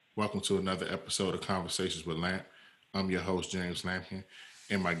Welcome to another episode of Conversations with Lamp. I'm your host, James Lampkin,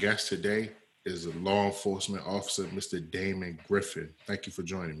 and my guest today is a law enforcement officer, Mr. Damon Griffin. Thank you for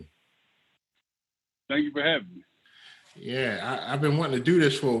joining me. Thank you for having me. Yeah, I've been wanting to do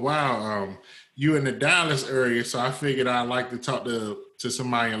this for a while. You in the Dallas area, so I figured I'd like to talk to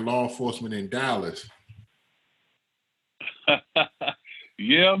somebody in law enforcement in Dallas.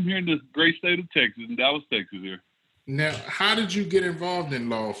 Yeah, I'm here in the great state of Texas, in Dallas, Texas here. Now, how did you get involved in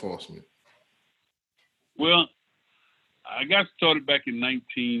law enforcement? Well, I got started back in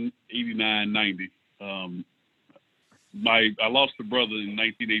 1989, 90. I lost a brother in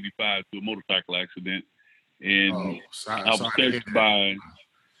 1985 to a motorcycle accident, and sorry, I was touched by.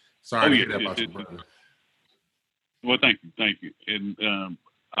 Sorry to hear that about your brother. Well, thank you. And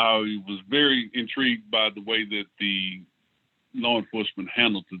I was very intrigued by the way that the law enforcement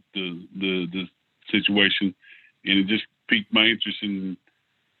handled the situation, and it just piqued my interest in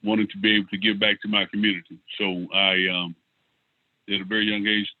wanting to be able to give back to my community. So I, at a very young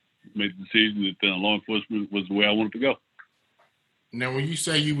age, made the decision that law enforcement was the way I wanted to go. Now, when you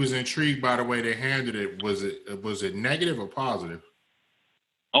say you was intrigued by the way they handled it, was it negative or positive?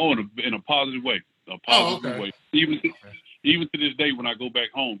 Oh, in a positive way. A positive way. Even to this day, when I go back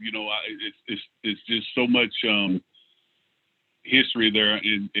home, it's just so much history there,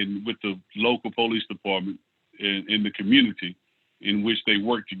 in with the local police department and in the community in which they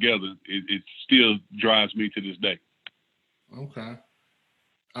work together. It still drives me to this day. Okay.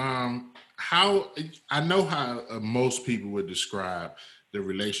 How I know how most people would describe the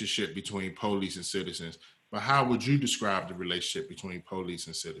relationship between police and citizens, but how would you describe the relationship between police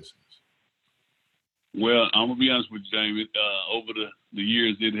and citizens? Well, I'm gonna be honest with you, Jamie. Over the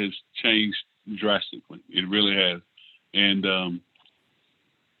years, it has changed drastically. It really has, and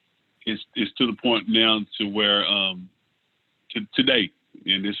it's to the point now to where today,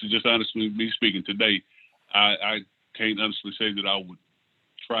 and this is just honestly me speaking. Today, I can't honestly say that I would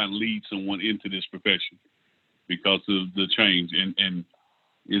try and lead someone into this profession because of the change. And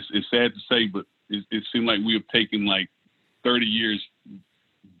it's sad to say, but it seemed like we have taken like 30 years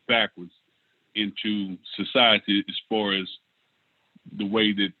backwards into society as far as the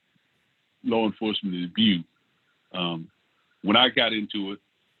way that law enforcement is viewed. When I got into it,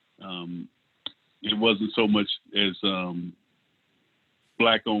 it wasn't so much as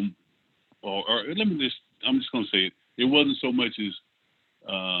black on, or I'm just going to say it. It wasn't so much as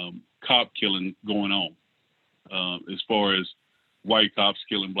cop killing going on, as far as white cops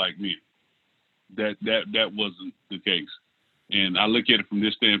killing black men. That wasn't the case. And I look at it from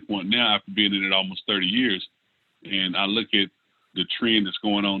this standpoint now, after being in it almost 30 years, and I look at the trend that's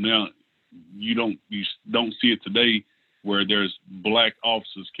going on now. You don't see it today where there's black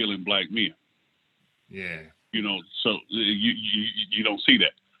officers killing black men. Yeah. So you don't see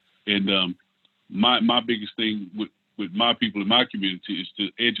that. And my biggest thing with my people in my community is to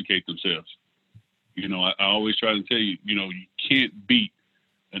educate themselves. I always try to tell you, you can't beat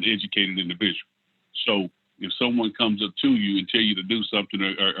an educated individual. So if someone comes up to you and tell you to do something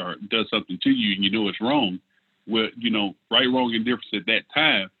or does something to you and you know it's wrong, well, right, wrong, and difference at that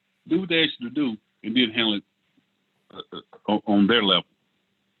time, do what they ask you to do and then handle it on their level.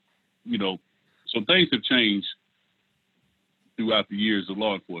 So things have changed throughout the years of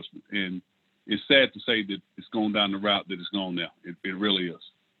law enforcement, and it's sad to say that it's going down the route that it's gone now. It really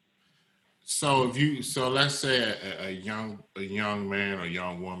is. So let's say a young man or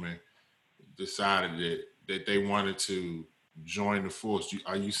young woman decided that they wanted to join the force.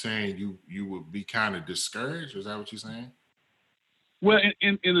 Are you saying you would be kind of discouraged? Is that what you're saying? Well,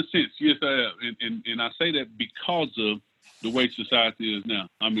 in a sense, yes, I am. And I say that because of the way society is now.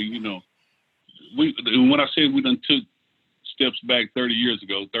 I mean, when I say we done took steps back 30 years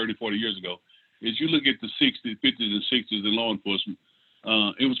ago, 30, 40 years ago, is you look at the 60s, 50s, and 60s in law enforcement,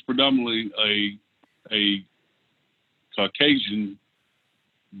 it was predominantly a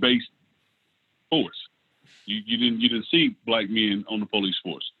Caucasian-based force. You didn't see black men on the police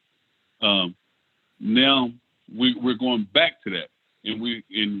force. Now we're going back to that,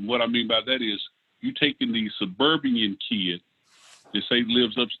 and what I mean by that is you taking the suburban kid that say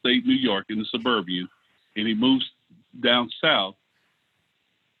lives upstate New York in the suburban, and he moves down south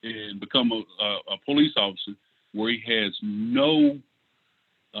and become a police officer where he has no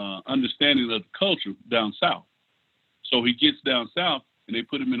understanding of the culture down south. So he gets down south and they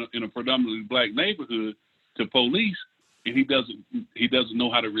put him in a predominantly black neighborhood to police, and he doesn't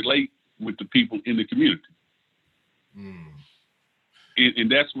know how to relate with the people in the community.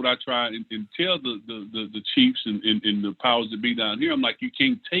 And that's what I try and tell the chiefs and the powers that be down here. I'm like, you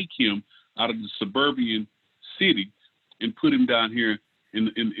can't take him out of the suburban city and put him down here in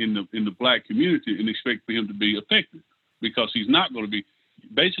the black community and expect for him to be effective, because he's not going to be.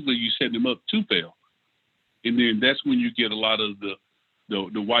 Basically, you set him up to fail, and then that's when you get a lot of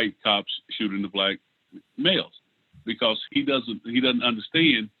the white cops shooting the black males, because he doesn't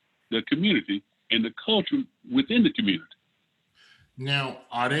understand the community and the culture within the community. Now,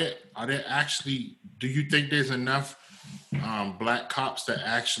 are there actually? Do you think there's enough black cops that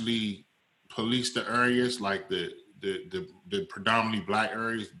actually police the areas, like the predominantly black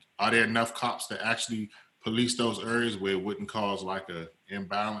areas? Are there enough cops that actually police those areas where it wouldn't cause like a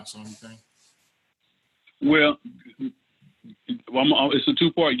imbalance or anything? Well, it's a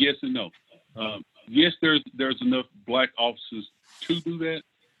two-part yes and no. Yes, there's enough black officers to do that,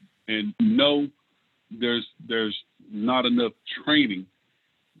 and no, there's not enough training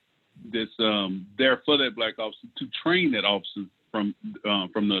that's there for that black officer to train that officer from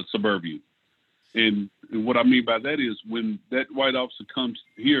the suburban. And what I mean by that is, when that white officer comes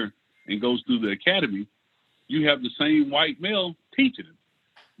here and goes through the academy, you have the same white male teaching him.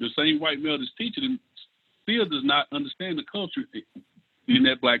 The same white male that's teaching him still does not understand the culture in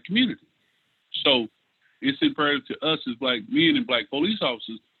that black community. So it's imperative to us as black men and black police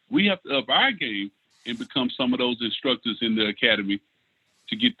officers, we have to up our game and become some of those instructors in the academy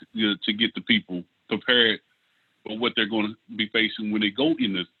to get the people prepared for what they're going to be facing when they go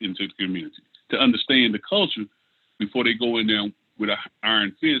into the community, to understand the culture before they go in there with an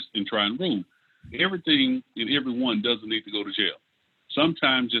iron fist and try and rule. Everything and everyone doesn't need to go to jail.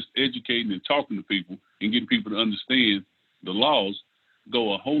 Sometimes just educating and talking to people and getting people to understand the laws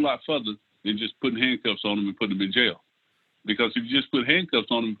go a whole lot further than just putting handcuffs on them and putting them in jail. Because if you just put handcuffs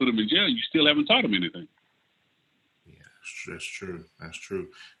on them and put them in jail, you still haven't taught them anything. Yeah, that's true. That's true.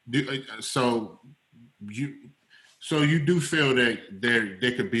 So you do feel that there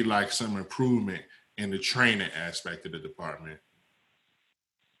could be like some improvement in the training aspect of the department?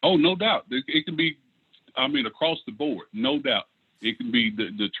 Oh, no doubt. It can be, across the board, no doubt. It can be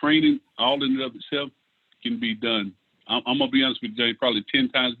the training all in and of itself can be done. I'm going to be honest with you, Jay, probably 10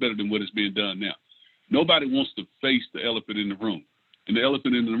 times better than what is being done now. Nobody wants to face the elephant in the room. And the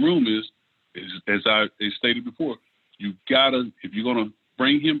elephant in the room is as I stated before, you gotta, if you're going to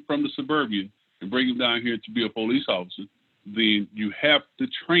bring him from the suburban and bring him down here to be a police officer, then you have to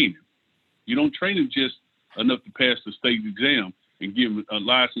train him. You don't train him just enough to pass the state exam and give him a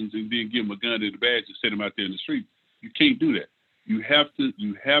license and then give him a gun and a badge and set him out there in the street. You can't do that. You have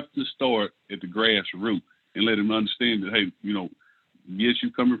to start at the grassroots and let him understand that, hey, yes,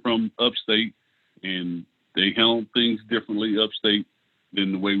 you're coming from upstate and they handle things differently upstate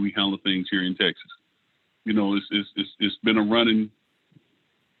than the way we handle things here in Texas. It's been a running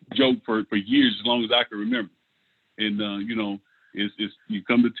joke for years, as long as I can remember. And it's you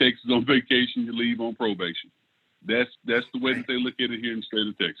come to Texas on vacation, you leave on probation. That's the way that they look at it here in the state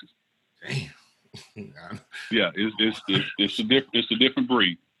of Texas. Damn. Yeah, it's a different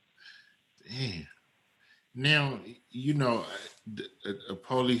breed. Damn. Now, a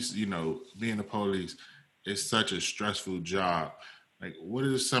police, being a police is such a stressful job. Like, what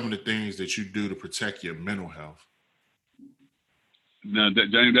are some of the things that you do to protect your mental health? Now,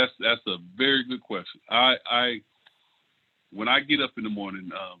 James, that's a very good question. When I get up in the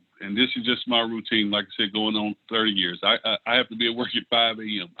morning, and this is just my routine, like I said, going on 30 years, I have to be at work at 5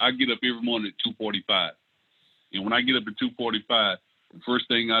 a.m. I get up every morning at 2:45. And when I get up at 2:45, the first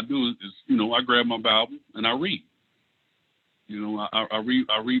thing I do is I grab my Bible and I read. I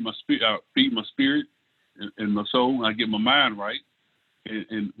read my spirit, I feed my spirit and my soul, and I get my mind right.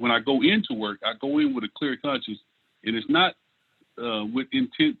 And when I go into work, I go in with a clear conscience, and it's not with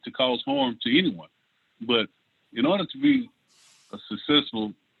intent to cause harm to anyone. But in order to be a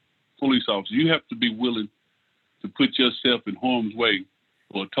successful police officer, you have to be willing to put yourself in harm's way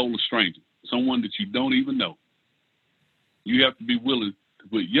for a total stranger, someone that you don't even know. You have to be willing to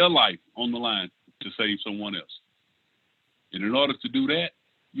put your life on the line to save someone else. And in order to do that,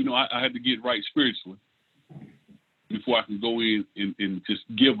 I had to get right spiritually before I can go in and just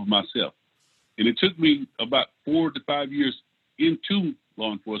give of myself. And it took me about 4 to 5 years into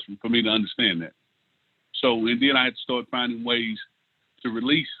law enforcement for me to understand that. So, and then I had to start finding ways to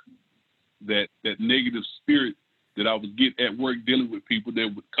release that negative spirit that I would get at work dealing with people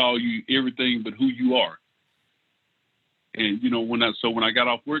that would call you everything but who you are. And, when I got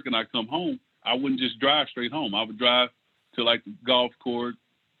off work and I come home, I wouldn't just drive straight home. I would drive to like the golf course,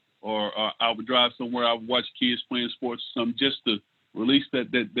 or I would drive somewhere. I would watch kids playing sports or something, just to release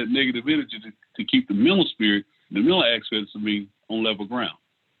that negative energy to keep the mental spirit, the mental aspects of me on level ground.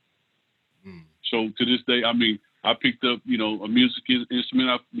 Mm. So to this day, I picked up, a music instrument.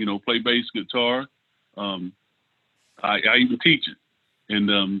 I, play bass guitar. I even teach it.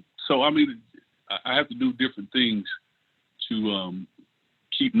 And so, I mean, I have to do different things to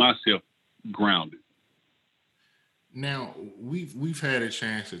keep myself grounded. Now we've had a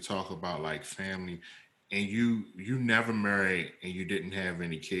chance to talk about like family, and you never married and you didn't have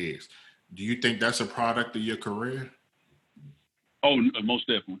any kids. Do you think that's a product of your career? Oh, most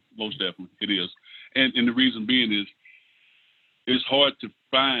definitely, it is. And the reason being is it's hard to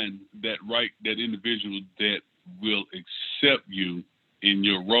find that individual that will accept you in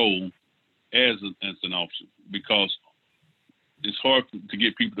your role as an officer, because it's hard to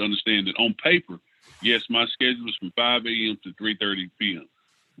get people to understand that on paper, yes, my schedule is from 5 a.m. to 3:30 p.m.,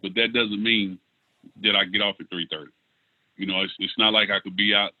 but that doesn't mean that I get off at 3:30. You know, it's not like I could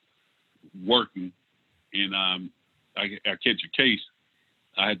be out working and I catch a case.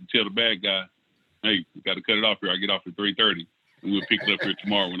 I had to tell the bad guy, hey, you got to cut it off here. I get off at 3:30, and we'll pick it up here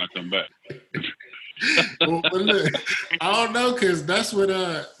tomorrow when I come back. But look, I don't know, because that's what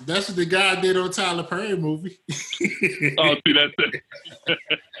the guy did on Tyler Perry movie. Oh, see, that's it.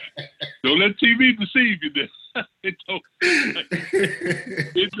 Don't let TV deceive you. Then it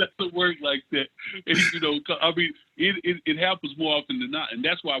doesn't work like that. And, you know, I mean, it happens more often than not, and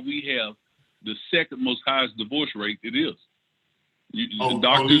that's why we have the second most highest divorce rate. It is.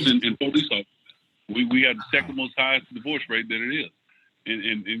 Doctors and police officers. We have the second most highest divorce rate that it is.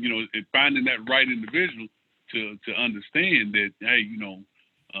 And you know, finding that right individual to understand that, hey, you know,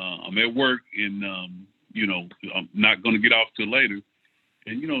 I'm at work and you know, I'm not going to get off till later,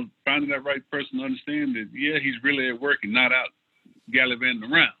 and you know, finding that right person to understand that, yeah, he's really at work and not out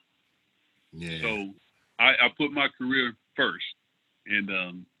gallivanting around. Yeah. So I put my career first, and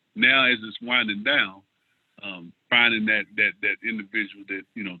now as it's winding down, finding that individual that,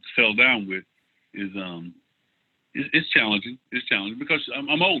 you know, to settle down with is it's challenging. It's challenging because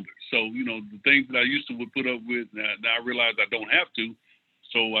I'm older. So, you know, the things that I used to would put up with, now I realize I don't have to,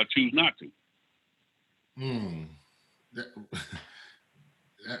 so I choose not to.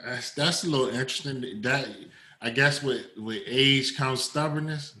 That's a little interesting. That, I guess, with age comes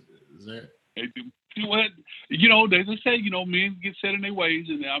stubbornness. Is that? You know, they just say, you know, men get set in their ways,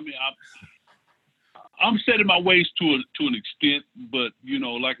 and I mean, I'm set in my ways to an extent, but you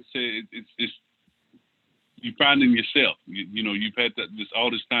know, like I said, it's you finding yourself. You know, you've had all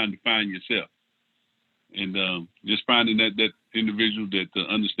this time to find yourself, and just finding that individual that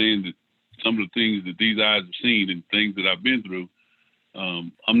understands that some of the things that these eyes have seen and things that I've been through.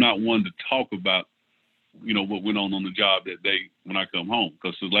 I'm not one to talk about, you know, what went on the job that day when I come home,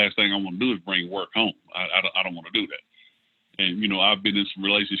 because the last thing I want to do is bring work home. I don't want to do that. And you know, I've been in some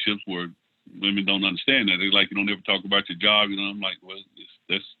relationships where women don't understand that. They're like, you don't ever talk about your job. You know, I'm like, well,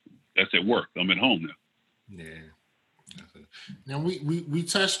 that's at work. I'm at home now. Yeah. Now we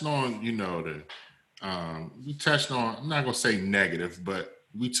touched on, you know, we touched on, I'm not gonna say negative, but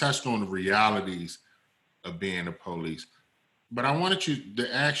we touched on the realities of being a police. But I wanted you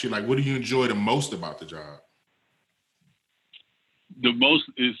to ask you, like, what do you enjoy the most about the job? The most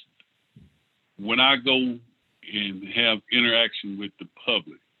is when I go and have interaction with the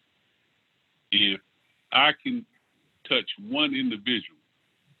public. If I can touch one individual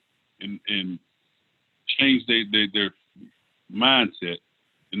and change their mindset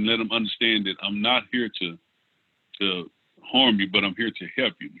and let them understand that I'm not here to harm you, but I'm here to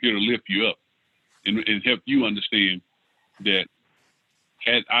help you, here to lift you up and help you understand that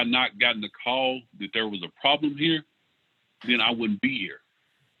had I not gotten the call that there was a problem here, then I wouldn't be here.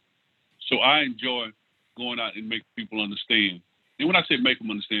 So I enjoy going out and make people understand. And when I say make them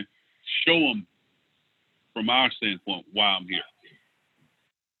understand, show them from our standpoint why I'm here.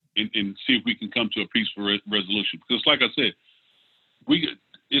 And see if we can come to a peaceful resolution. Because like I said,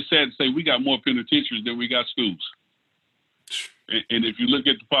 it's sad to say we got more penitentiaries than we got schools. And if you look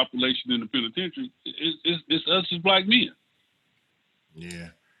at the population in the penitentiary, it's us as black men. Yeah.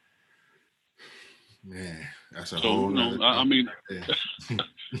 Man, that's a so, whole you know, nother I mean,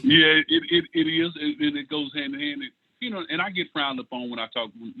 yeah, it is, and it goes hand in hand. You know, and I get frowned upon when I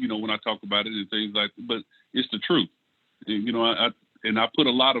talk about it and things like that, but it's the truth. And, you know, I put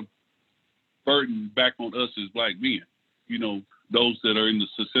a lot of burden back on us as black men. You know, those that are in the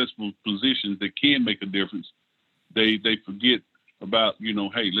successful positions that can make a difference, they forget about, you know,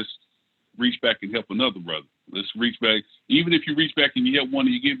 hey, let's reach back and help another brother. Let's reach back. Even if you reach back and you help one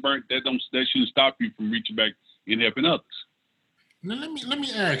and you get burnt, that shouldn't stop you from reaching back and helping others. Now let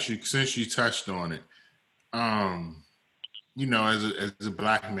me ask you, since you touched on it, you know, as a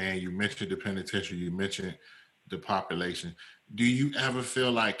black man, you mentioned the penitentiary, you mentioned the population. Do you ever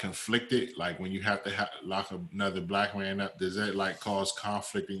feel like conflicted, like when you have to lock another black man up? Does that like cause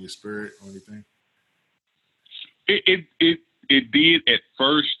conflict in your spirit or anything? It It did at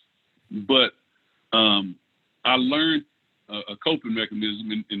first, but I learned a coping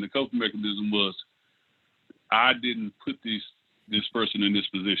mechanism, and the coping mechanism was I didn't put this person in this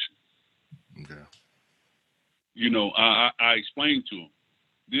position. Okay. You know, I explained to him,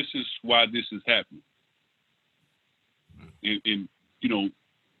 this is why this is happening. And you know,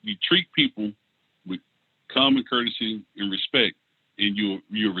 you treat people with common courtesy and respect, and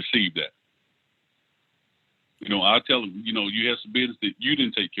you'll receive that. You know, I tell them, you know, you have some business that you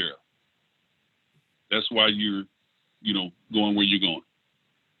didn't take care of. That's why you're, you know, going where you're going.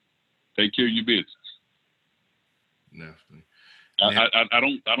 Take care of your business. Definitely.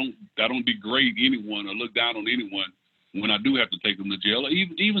 I don't degrade anyone or look down on anyone when I do have to take them to jail.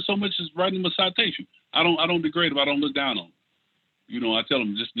 Even so much as writing them a citation. I don't degrade them. I don't look down on them. You know, I tell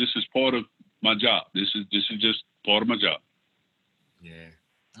them this is part of my job. This is just part of my job. Yeah,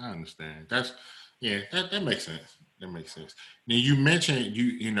 I understand. That makes sense. That makes sense. Now you mentioned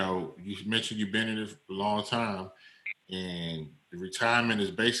you mentioned you've been in it for a long time, and the retirement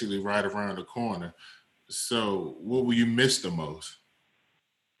is basically right around the corner. So, what will you miss the most?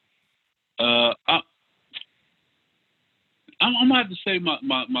 I'm gonna have to say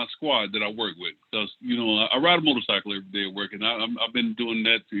my squad that I work with, because you know I ride a motorcycle every day at work, and I've been doing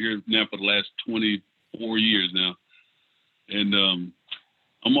that here now for the last 24 years now, and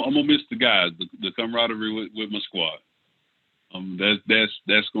I'm gonna miss the guys, the camaraderie with my squad.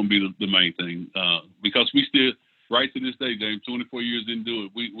 That's gonna be the main thing, because we still, right to this day, James, 24 years into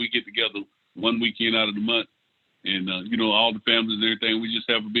it, we get together one weekend out of the month, and you know, all the families and everything, we just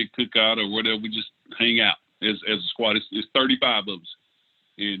have a big cookout or whatever. We just hang out as a squad. It's 35 of us,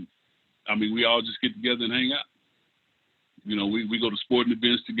 and I mean, we all just get together and hang out. You know, we go to sporting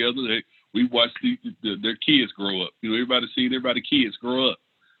events together. We watch their kids grow up. You know, everybody kids grow up,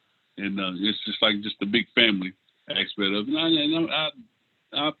 and it's just like just a big family aspect of it. And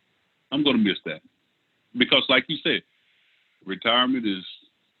I'm going to miss that, because, like you said, retirement is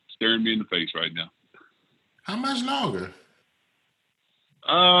staring me in the face right now. How much longer?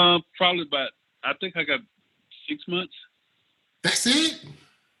 Probably about, I think I got 6 months. That's it?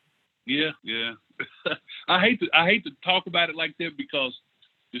 Yeah. I hate to talk about it like that, because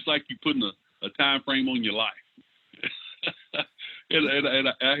it's like you putting a time frame on your life. and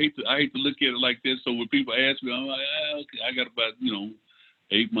I hate to look at it like that. So when people ask me, I'm like, okay, I got about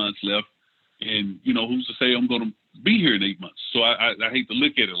 8 months left, and who's to say I'm going to be here in 8 months? So I hate to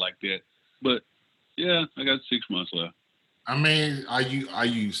look at it like that, but yeah, I got 6 months left. I mean, are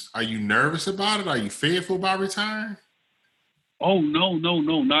you nervous about it? Are you fearful about retiring? Oh no,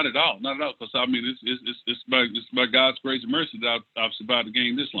 not at all, Because I mean, it's by God's grace and mercy that I've survived the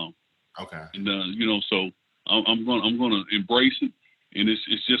game this long. Okay. And so I'm gonna embrace it, and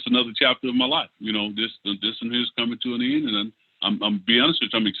it's just another chapter of my life. This one is coming to an end, and I'm be honest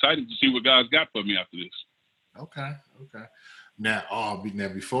with you, I'm excited to see what God's got for me after this. Okay. Now,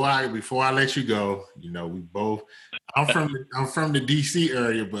 before I let you go, we both. I'm from the DC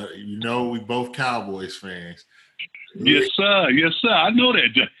area, but we both Cowboys fans. Yes, sir. I know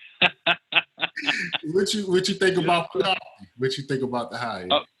that. What you think about playoff? What you think about the hire?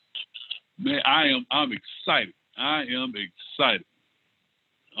 Man, I'm excited. I am excited.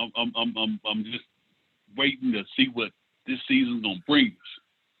 I'm just waiting to see what this season's gonna bring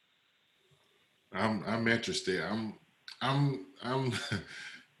us. I'm interested.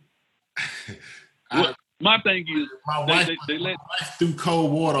 My thing is, my wife threw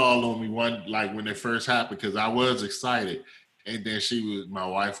cold water all on me when it first happened, because I was excited, and then my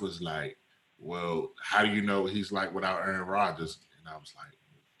wife was like, "Well, how do you know what he's like without Aaron Rodgers?" And I was like,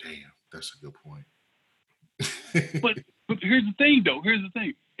 "Damn, that's a good point." but here's the thing, though.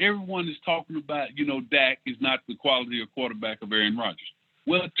 Everyone is talking about, Dak is not the quality of quarterback of Aaron Rodgers.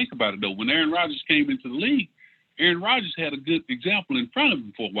 Well, think about it, though. When Aaron Rodgers came into the league, Aaron Rodgers had a good example in front of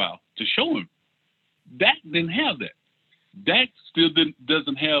him for a while to show him. Dak didn't have that. Dak still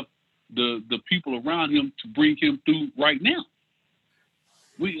doesn't have the people around him to bring him through right now.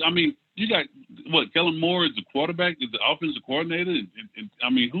 You got what? Kellen Moore is the quarterback, is the offensive coordinator, and I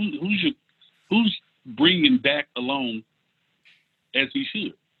mean, who's bringing Dak along as he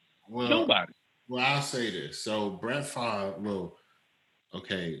should? Well, nobody. Well, I'll say this. So Brett Favre. Well,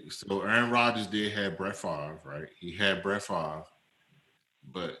 okay. So Aaron Rodgers did have Brett Favre, right? He had Brett Favre,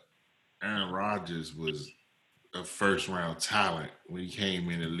 but Aaron Rodgers was a first-round talent when he came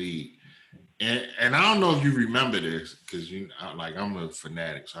in the league. And I don't know if you remember this, because I'm a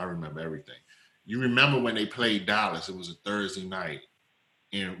fanatic, so I remember everything. You remember when they played Dallas? It was a Thursday night,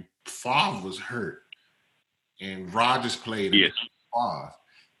 and Favre was hurt, and Rodgers played against Favre.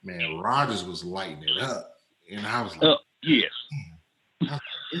 Man, Rodgers was lighting it up, and I was like, Yes.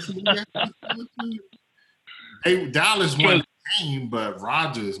 Dallas won the game, but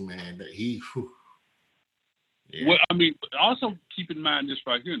Rodgers, man, whew. Yeah. Well, I mean, also keep in mind this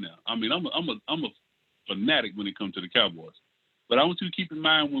right here now. I mean, I'm a fanatic when it comes to the Cowboys, but I want you to keep in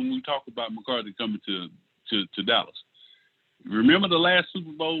mind when we talk about McCarthy coming to Dallas. Remember the last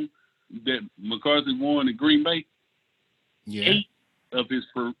Super Bowl that McCarthy won in Green Bay? Yeah. 8 of his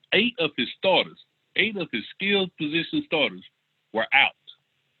starters, 8 of his skilled position starters were out,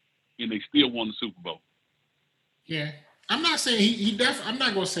 and they still won the Super Bowl. Yeah, I'm not saying I'm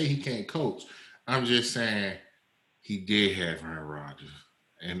not gonna say he can't coach. I'm just saying he did have Aaron Rodgers,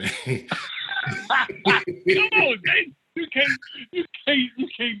 and you can't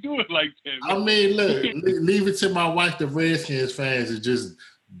do it like that. Man. I mean, look, leave it to my wife, the Redskins fans, to just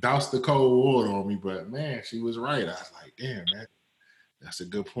douse the cold water on me. But man, she was right. I was like, damn, man, that's a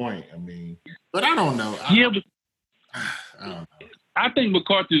good point. I mean, but I don't know. I don't know. I think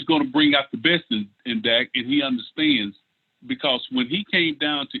McCarthy is going to bring out the best in Dak, and he understands because when he came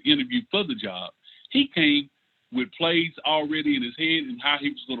down to interview for the job, he came with plays already in his head and how he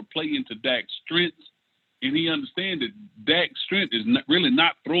was going to play into Dak's strengths, and he understands that Dak's strength is really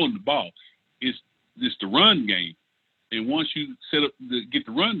not throwing the ball; it's the run game. And once you get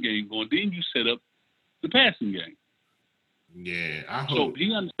the run game going, then you set up the passing game. Yeah, I hope. So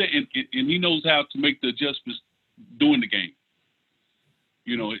he understands, and he knows how to make the adjustments during the game.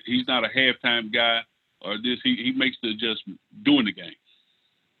 You know, he's not a halftime guy or this. He makes the adjustment during the game.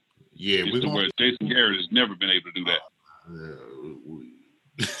 Yeah, where Jason Garrett has never been able to do that.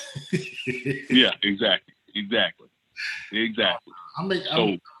 Yeah, exactly. I'm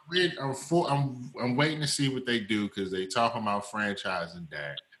waiting to see what they do because they talking about franchising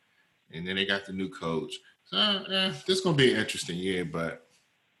Dak, and then they got the new coach. So this is gonna be an interesting year, but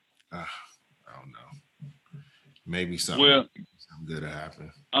I don't know. Maybe something good to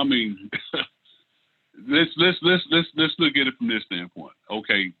happen. I mean, let's look at it from this standpoint.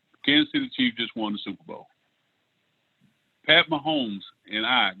 Okay, Kansas City Chiefs just won the Super Bowl. Pat Mahomes and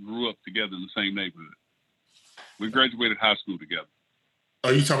I grew up together in the same neighborhood. We graduated high school together. Oh,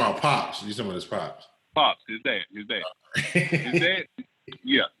 you talking about Pops? You talking about his Pops? Pops, his dad. His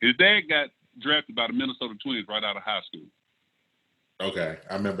dad got drafted by the Minnesota Twins right out of high school. Okay,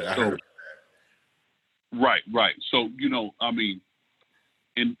 I remember. I heard that. Right. So, you know, I mean,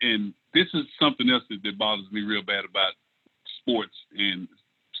 and this is something else that bothers me real bad about sports and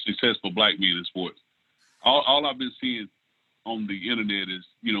successful black men in sports. All I've been seeing on the internet is,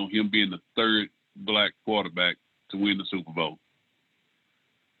 you know, him being the third black quarterback to win the Super Bowl.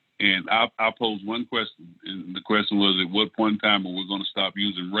 And I posed one question, and the question was, at what point in time are we going to stop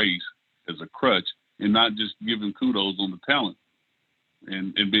using race as a crutch and not just giving kudos on the talent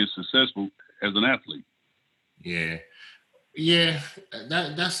and being successful as an athlete? Yeah,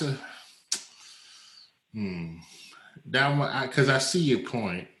 that's a that one, because I see your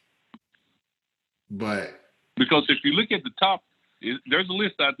point, but because if you look at the top, there's a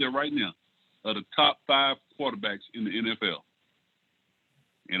list out there right now of the top 5 quarterbacks in the NFL,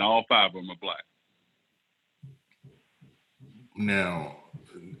 and all 5 of them are black. Now,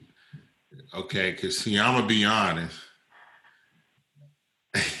 okay, because see, I'm gonna be honest.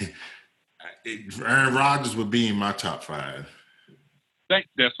 Aaron Rodgers would be in my top 5.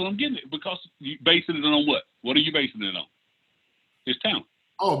 That's what I'm getting at, because you basing it on what? What are you basing it on? His talent.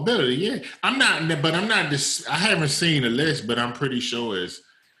 Oh, ability, yeah. I'm not. I haven't seen the list, but I'm pretty sure it's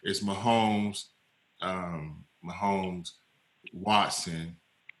Mahomes, Watson,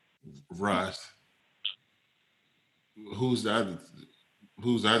 Russ. Who's the other?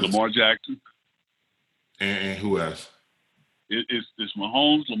 Lamar Jackson. And who else? It's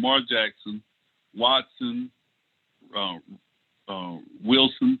Mahomes, Lamar Jackson, Watson,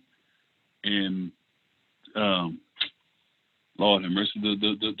 Wilson, and Lord have mercy,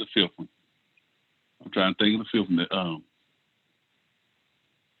 the fifth one. I'm trying to think of the fifth one.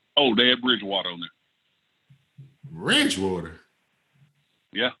 They had Bridgewater on there. Bridgewater?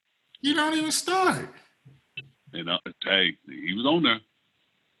 Yeah. You don't even start. And hey, he was on there.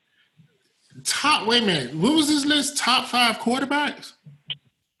 Wait a minute. What was this list? Top 5 quarterbacks?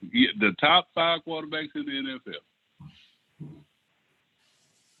 Yeah, the top 5 quarterbacks in the NFL.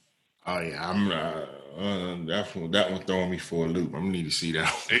 Oh yeah, I'm that one throwing me for a loop. I'm gonna need to see that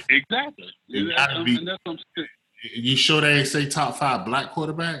one. Exactly. That's what I'm saying. You sure they ain't say top 5 black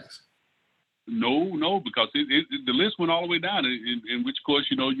quarterbacks? No, because the list went all the way down. In which, of course,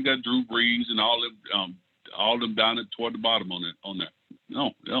 you know, you got Drew Brees and all of them down toward the bottom on there.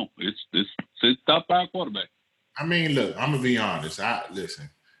 No, it's top 5 quarterback. I mean, look, I'm gonna be honest. I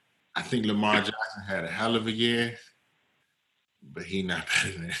think Lamar Jackson had a hell of a year, but he not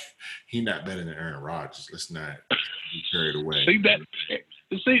better than Aaron Rodgers. Let's not be carried away.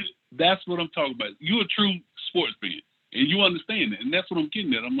 See, that's what I'm talking about. You're a true sports fan, and you understand it, and that's what I'm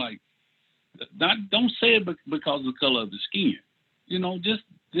getting at. I'm like, don't say it because of the color of the skin. You know, just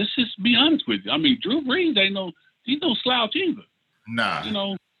be honest with you. I mean, Drew Brees he's no slouch either. Nah. You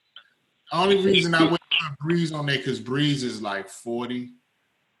know. Only reason I wouldn't put Brees on there because Brees is like 40.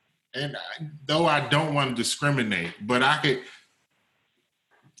 And though I don't want to discriminate, but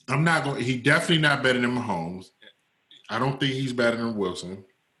I'm not going. He definitely not better than Mahomes. I don't think he's better than Wilson.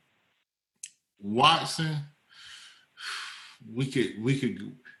 Watson, we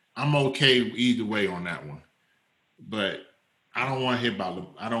could. I'm okay either way on that one, but I don't want to hear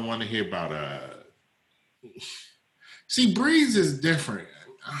about. I don't want to hear about. See, Breeze is different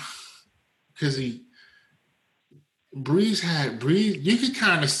because Breeze. You could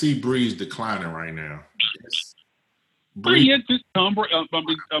kind of see Breeze declining right now. Yeah, just Tom Brady.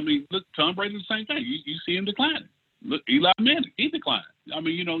 I mean, look, Tom Brady the same thing. You see him declining. Look, Eli Manning, he declined. I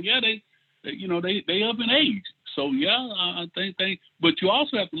mean, they up in age. So yeah, I think but you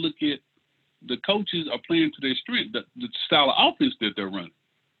also have to look at the coaches are playing to their strength, the style of offense that they're running.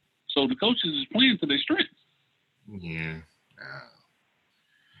 So the coaches is playing to their strengths. Yeah.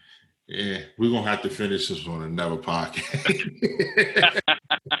 Yeah, we're gonna have to finish this on another podcast.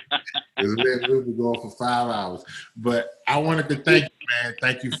 We'll be going for 5 hours. But I wanted to thank you, man.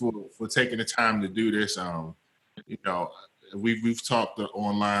 Thank you for taking the time to do this. We've talked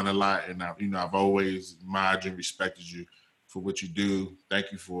online a lot, and I've always admired and respected you for what you do.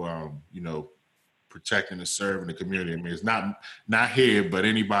 Thank you for protecting and serving the community. I mean, it's not here, but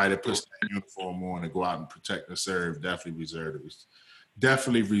anybody that puts that uniform on and go out and protect and serve definitely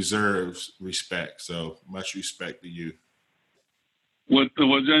reserves respect. So much respect to you. Well,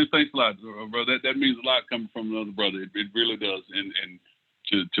 James, thanks a lot, bro. That means a lot coming from another brother. It really does. And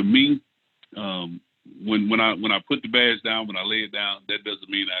to me, when I put the badge down, when I lay it down, that doesn't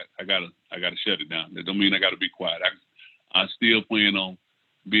mean I gotta shut it down. That don't mean I gotta be quiet. I still plan on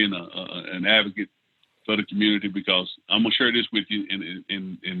being an advocate for the community, because I'm gonna share this with you, and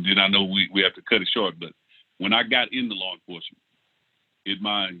then I know we have to cut it short. But when I got into law enforcement in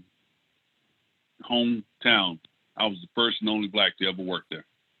my hometown, I was the first and only black to ever work there.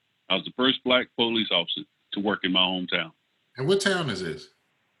 I was the first black police officer to work in my hometown. And what town is this?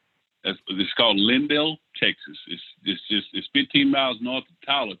 It's called Lindale, Texas. It's 15 miles north of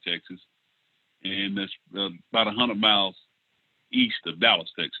Tyler, Texas, and it's about 100 miles east of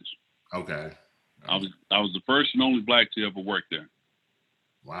Dallas, Texas. Okay. I was the first and only black to ever work there.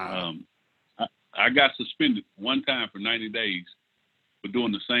 Wow. I got suspended one time for 90 days for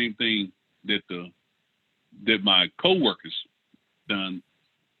doing the same thing that my coworkers done,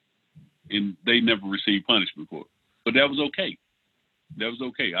 and they never received punishment for it. But that was okay.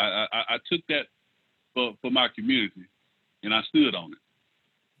 I took that for my community, and I stood on it.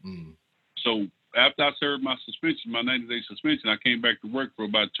 Mm. So after I served my suspension, my 90-day suspension, I came back to work for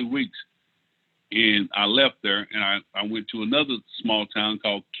about 2 weeks. And I left there, and I went to another small town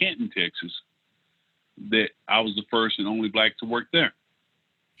called Canton, Texas, that I was the first and only black to work there.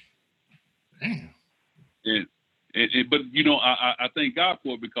 Damn. But I thank God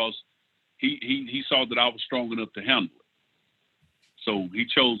for it, because he saw that I was strong enough to handle it. So he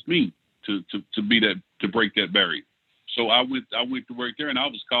chose me to be that, to break that barrier. So I went to work there, and I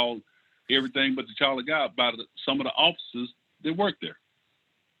was called everything but the child of God by some of the officers that worked there.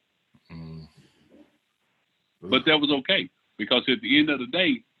 Mm. But that was okay, because at the end of the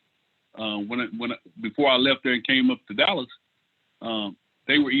day, before I left there and came up to Dallas,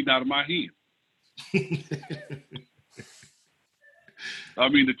 they were eating out of my hand. I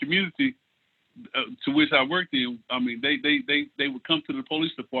mean, the community to which I worked in, I mean, they would come to the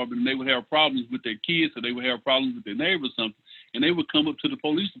police department, and they would have problems with their kids, or they would have problems with their neighbors or something, and they would come up to the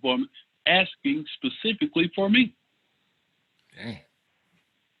police department asking specifically for me. Dang.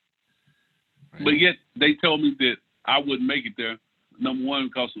 Right. But yet they told me that I wouldn't make it there. Number one,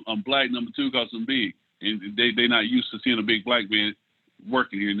 because I'm black. Number two, because I'm big, and they're not used to seeing a big black man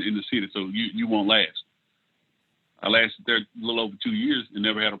working here in the city. So you won't last. I lasted there a little over 2 years and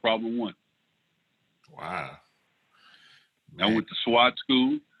never had a problem with one. Wow. Man. I went to SWAT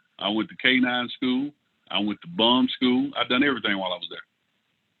school. I went to K-9 school. I went to bomb school. I've done everything while I was there.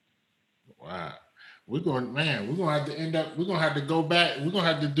 Wow. We're going to have to go back. We're going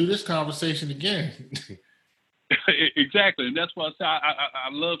to have to do this conversation again. Exactly. And that's why I say I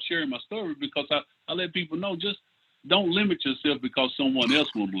love sharing my story, because I let people know, just don't limit yourself because someone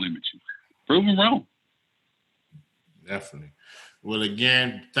else wants to limit you. Prove them wrong. Definitely. Well,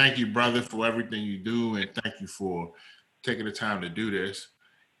 again, thank you, brother, for everything you do, and thank you for taking the time to do this.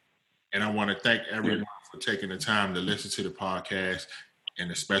 And I want to thank everyone for taking the time to listen to the podcast. And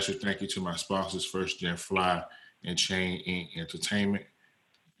a special thank you to my sponsors, First Gen Fly and Chain Inc. Entertainment.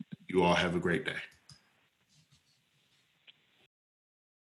 You all have a great day.